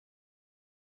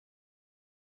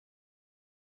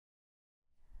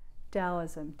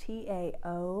Taoism,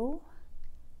 T-A-O-I-S-M,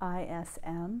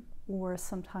 or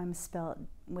sometimes spelled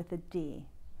with a D.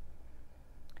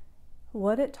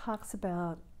 What it talks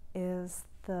about is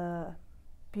the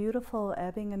beautiful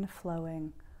ebbing and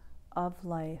flowing of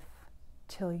life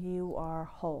till you are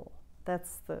whole.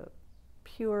 That's the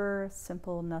pure,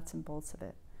 simple nuts and bolts of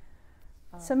it.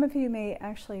 Some of you may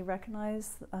actually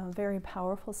recognize a very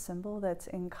powerful symbol that's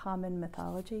in common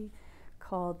mythology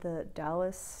called the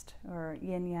Taoist or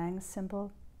yin-yang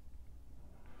symbol.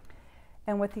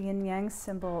 And what the yin-yang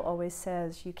symbol always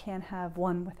says, you can't have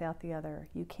one without the other.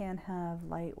 You can't have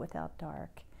light without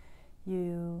dark.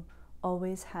 You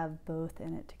always have both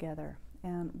in it together.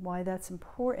 And why that's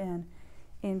important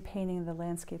in painting the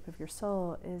landscape of your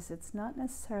soul is it's not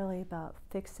necessarily about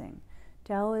fixing.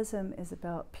 Taoism is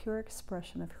about pure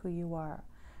expression of who you are,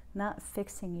 not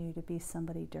fixing you to be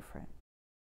somebody different.